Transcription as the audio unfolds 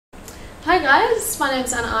Hi guys, my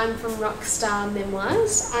name's Anna, I'm from Rockstar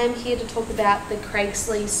Memoirs. I'm here to talk about the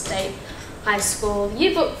Craigslea State High School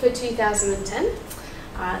Yearbook for 2010.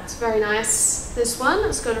 It's very nice, this one.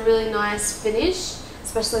 It's got a really nice finish,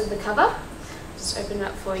 especially the cover. Just open it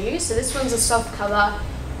up for you. So this one's a soft cover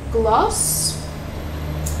gloss.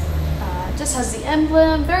 Just has the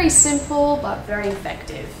emblem, very simple but very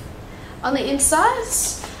effective. On the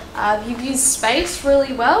insides, you've used space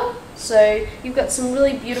really well. So you've got some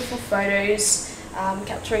really beautiful photos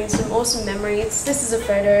capturing some awesome memories. This is a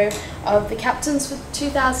photo of the captains for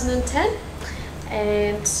 2010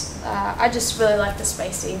 and I just really like the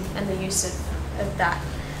spacing and the use of that.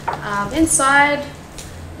 Inside,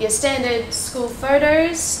 your standard school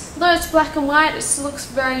photos. Although it's black and white, it still looks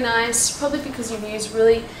very nice, probably because you've used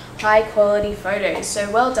really high quality photos. So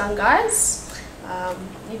well done guys.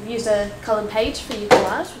 You've used a coloured page for your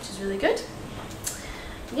collage, which is really good.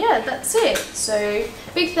 Yeah, that's it. So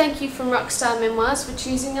big thank you from Rockstar Memoirs for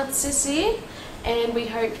choosing us this year, and we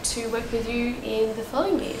hope to work with you in the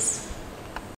following years.